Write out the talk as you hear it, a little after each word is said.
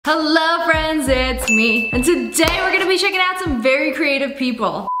Hello friends, it's me. And today we're gonna be checking out some very creative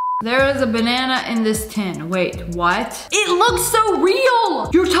people. There is a banana in this tin. Wait, what? It looks so real!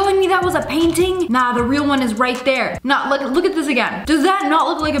 You're telling me that was a painting? Nah, the real one is right there. Nah, look at this again. Does that not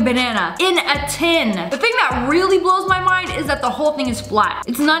look like a banana? In a tin. The thing that really blows my mind is that the whole thing is flat.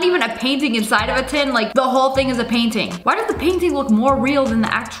 It's not even a painting inside of a tin, like the whole thing is a painting. Why does the painting look more real than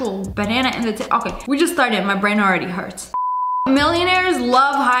the actual banana in the tin? Okay, we just started, my brain already hurts. Millionaires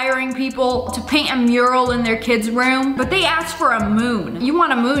love hiring people to paint a mural in their kids' room, but they ask for a moon. You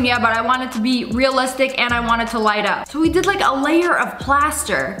want a moon, yeah, but I want it to be realistic and I want it to light up. So we did like a layer of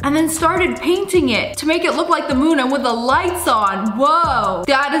plaster and then started painting it to make it look like the moon and with the lights on. Whoa,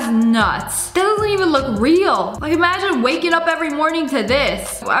 that is nuts. That doesn't even look real. Like imagine waking up every morning to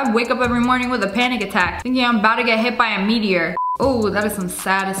this. I wake up every morning with a panic attack, thinking I'm about to get hit by a meteor. Oh, that is some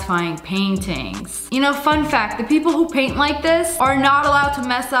satisfying paintings. You know, fun fact, the people who paint like this are not allowed to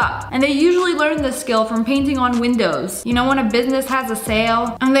mess up. And they usually learn this skill from painting on windows. You know, when a business has a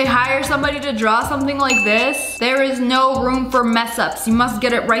sale and they hire somebody to draw something like this, there is no room for mess ups. You must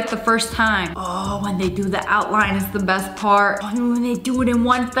get it right the first time. Oh, when they do the outline is the best part. Oh, when they do it in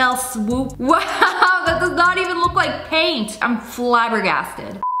one fell swoop. Wow, that does not even look like paint. I'm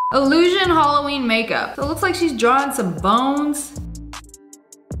flabbergasted. Illusion Halloween makeup. So it looks like she's drawing some bones.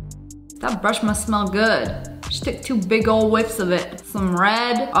 That brush must smell good. She took 2 big old whiffs of it. Some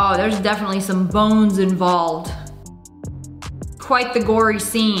red. Oh, there's definitely some bones involved. Quite the gory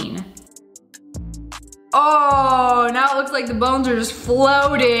scene. Oh, now it looks like the bones are just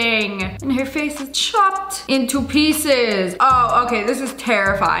floating. And her face is chopped into pieces. Oh, okay, this is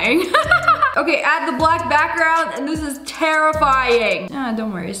terrifying. Okay, add the black background and this is terrifying. Ah,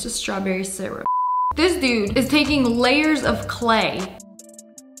 don't worry, it's just strawberry syrup. This dude is taking layers of clay.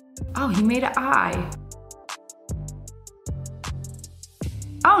 Oh, he made an eye.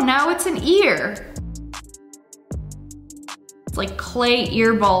 Oh, now it's an ear. It's like clay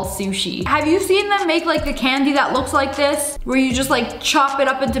earball sushi. Have you seen them make like the candy that looks like this? Where you just like chop it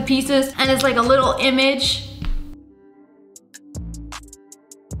up into pieces and it's like a little image.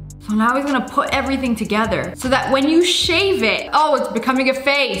 So now he's gonna put everything together so that when you shave it, oh, it's becoming a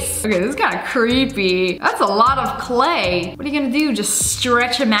face. Okay, this is kind of creepy. That's a lot of clay. What are you gonna do? Just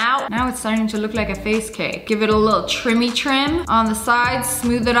stretch him out? Now it's starting to look like a face cake. Give it a little trimmy trim on the sides,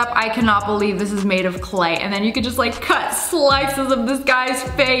 smooth it up. I cannot believe this is made of clay. And then you could just like cut slices of this guy's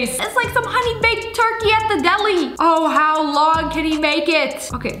face. It's like some honey baked turkey at the deli. Oh, how long can he make it?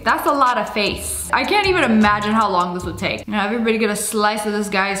 Okay, that's a lot of face. I can't even imagine how long this would take. You know, everybody get a slice of this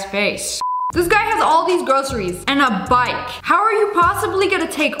guy's face. This guy has all these groceries and a bike. How are you possibly gonna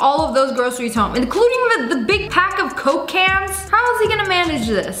take all of those groceries home, including the big pack of Coke cans? How is he gonna manage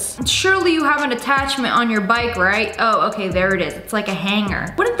this? Surely you have an attachment on your bike, right? Oh, okay, there it is. It's like a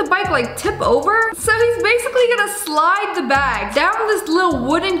hanger. Wouldn't the bike like tip over? So he's basically gonna slide the bag down this little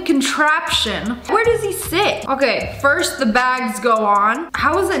wooden contraption. Where does he sit? Okay, first the bags go on.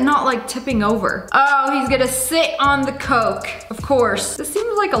 How is it not like tipping over? Oh, he's gonna sit on the Coke. Of course. This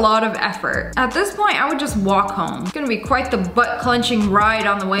seems like a lot of effort. At this point, I would just walk home. It's gonna be quite the butt-clenching ride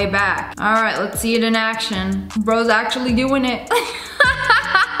on the way back. All right, let's see it in action. Bro's actually doing it.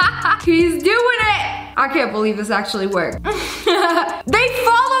 He's doing it! I can't believe this actually worked. They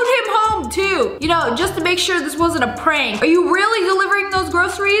followed him home too. You know, just to make sure this wasn't a prank. Are you really delivering those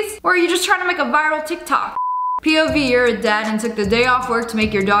groceries? Or are you just trying to make a viral TikTok? POV, you're a dad and took the day off work to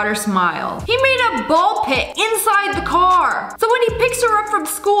make your daughter smile. He made a ball pit inside the car. So when he picks her up from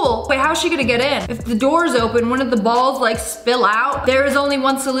school, wait, how's she gonna get in? If the door's open, wouldn't the balls like spill out? There is only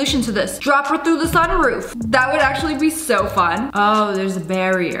one solution to this. Drop her through the sunroof. That would actually be so fun. Oh, there's a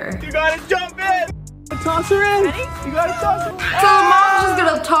barrier. You gotta jump in. Toss her in. Ready? You gotta toss her in. So the mom's just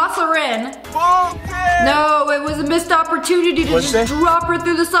gonna toss her in. Ball pit. No, it was a missed opportunity to just drop her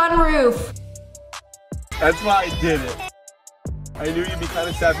through the sunroof. That's why I did it. I knew you'd be kind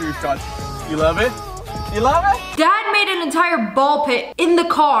of sad for your shots. You love it? You love it? Dad made an entire ball pit in the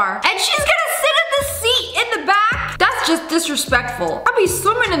car, and she's gonna sit in the seat in the back? That's just disrespectful. I'll be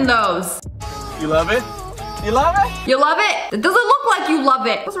swimming in those. You love it? You love it? You love it? It doesn't look like you love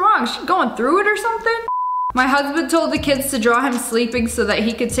it. What's wrong? Is she going through it or something? My husband told the kids to draw him sleeping so that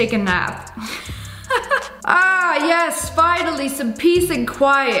he could take a nap. Ah, yes, finally some peace and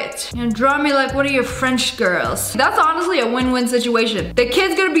quiet. You know, draw me like one of your French girls. That's honestly a win-win situation. The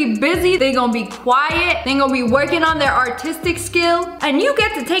kid's gonna be busy, they gonna be quiet, they gonna be working on their artistic skill, and you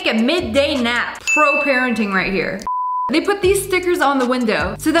get to take a midday nap. Pro parenting right here. They put these stickers on the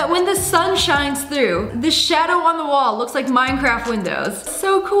window so that when the sun shines through, the shadow on the wall looks like Minecraft windows.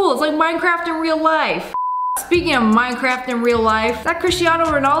 So cool, it's like Minecraft in real life. Speaking of Minecraft in real life, is that Cristiano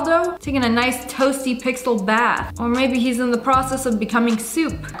Ronaldo? Taking a nice toasty pixel bath. Or maybe he's in the process of becoming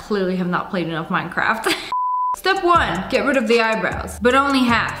soup. I clearly have not played enough Minecraft. Step 1, get rid of the eyebrows, but only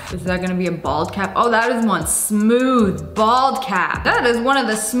half. Is that gonna be a bald cap? Oh, that is one smooth bald cap. That is one of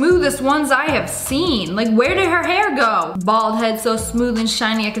the smoothest ones I have seen. Like, where did her hair go? Bald head so smooth and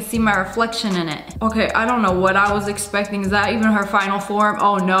shiny I could see my reflection in it. Okay, I don't know what I was expecting. Is that even her final form?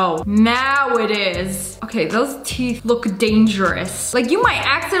 Oh no, now it is. Okay, those teeth look dangerous. Like, you might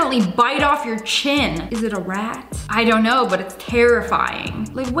accidentally bite off your chin. Is it a rat? I don't know, but it's terrifying.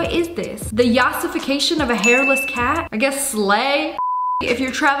 Like, what is this? The yassification of a hairless cat? I guess slay? If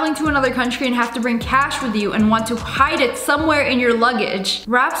you're traveling to another country and have to bring cash with you and want to hide it somewhere in your luggage,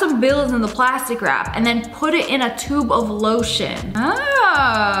 wrap some bills in the plastic wrap and then put it in a tube of lotion.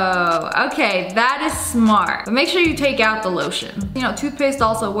 Oh, okay, that is smart. But make sure you take out the lotion. You know, toothpaste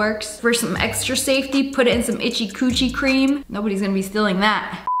also works. For some extra safety, put it in some itchy coochie cream. Nobody's gonna be stealing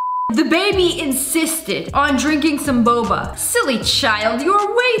that. The baby insisted on drinking some boba. Silly child, you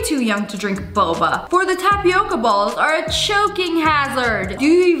are way too young to drink boba. For the tapioca balls are a choking hazard. Do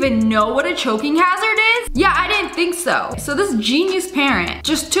you even know what a choking hazard is? Yeah, I didn't think so. So this genius parent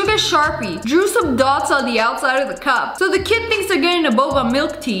just took a Sharpie, drew some dots on the outside of the cup. So the kid thinks they're getting a boba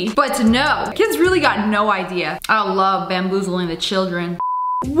milk tea, but no, the kids really got no idea. I love bamboozling the children.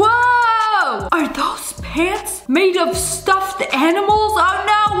 Whoa! Are those pants made of stuffed animals? Oh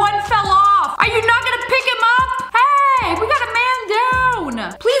no, one fell off. Are you not gonna pick him up? Hey, we got a man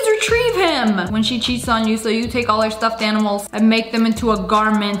down. Please retrieve him. When she cheats on you, so you take all her stuffed animals and make them into a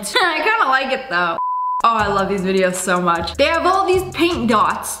garment. I kinda like it though. Oh, I love these videos so much. They have all these paint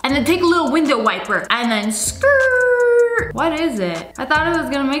dots and then take a little window wiper and then skirt. What is it? I thought it was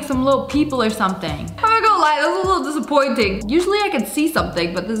gonna make some little people or something. I'm not gonna lie, that was a little disappointing. Usually I can see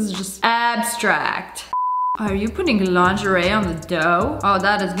something, but this is just abstract. Are you putting lingerie on the dough? Oh,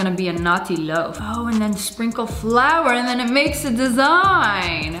 that is gonna be a naughty loaf. Oh, and then sprinkle flour and then it makes a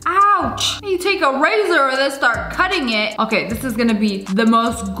design. Ouch! You take a razor and then start cutting it. Okay, this is gonna be the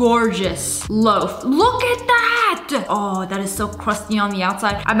most gorgeous loaf. Look at that! Oh, that is so crusty on the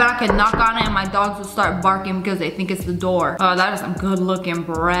outside. I bet I could knock on it and my dogs will start barking because they think it's the door. Oh, that is some good looking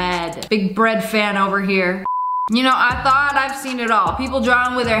bread. Big bread fan over here. You know, I thought I've seen it all. People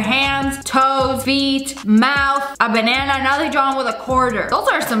drawing with their hands, toes, feet, mouth, a banana. Now they drawing with a quarter. Those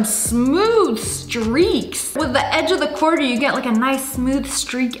are some smooth streaks. With the edge of the quarter, you get like a nice smooth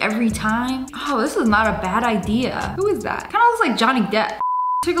streak every time. Oh, this is not a bad idea. Who is that? Kind of looks like Johnny Depp.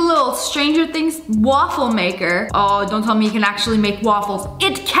 Took a little Stranger Things waffle maker. Oh, don't tell me you can actually make waffles.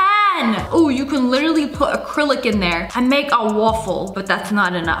 It can! Oh, you can literally put acrylic in there and make a waffle, but that's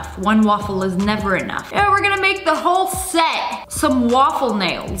not enough. One waffle is never enough. Yeah, we're gonna make the whole set. Some waffle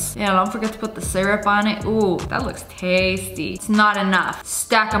nails. Yeah, don't forget to put the syrup on it. Ooh, that looks tasty. It's not enough.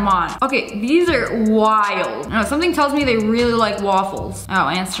 Stack them on. Okay, these are wild. No, something tells me they really like waffles. Oh,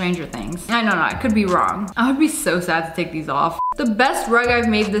 and Stranger Things. I don't know, I could be wrong. I would be so sad to take these off. The best rug I've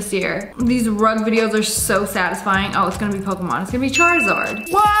made this year. These rug videos are so satisfying. Oh, it's gonna be Pokemon. It's gonna be Charizard.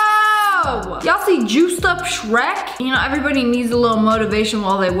 Whoa! Y'all see Juiced Up Shrek? You know, everybody needs a little motivation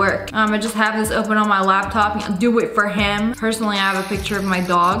while they work. I just have this open on my laptop. You know, do it for him. Personally, I have a picture of my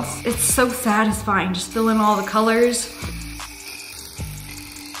dogs. It's so satisfying. Just fill in all the colors.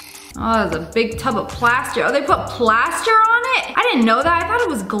 Oh, there's a big tub of plaster. Oh, they put plaster on it? I didn't know that. I thought it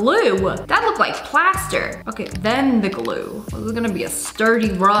was glue. That looked like plaster. Okay, then the glue. This is gonna be a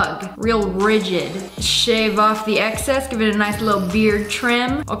sturdy rug. Real rigid. Shave off the excess. Give it a nice little beard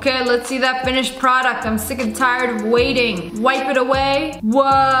trim. Okay, let's see that finished product. I'm sick and tired of waiting. Wipe it away.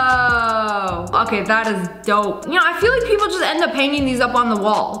 Whoa. Okay, that is dope. You know, I feel like people just end up hanging these up on the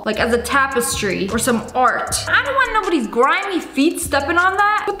wall. Like as a tapestry or some art. I don't want nobody's grimy feet stepping on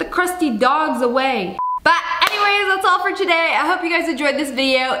that. Put the crusty dogs away. But anyways, that's all for today. I hope you guys enjoyed this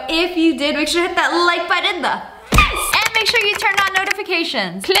video. If you did, make sure to hit that like button in the face. And make sure you turn on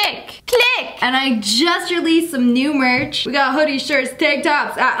notifications. Click, click. And I just released some new merch. We got hoodies, shirts, tank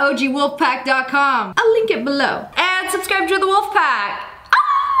tops at ogwolfpack.com. I'll link it below. And subscribe to the Wolfpack.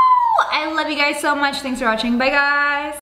 Oh, I love you guys so much. Thanks for watching. Bye guys.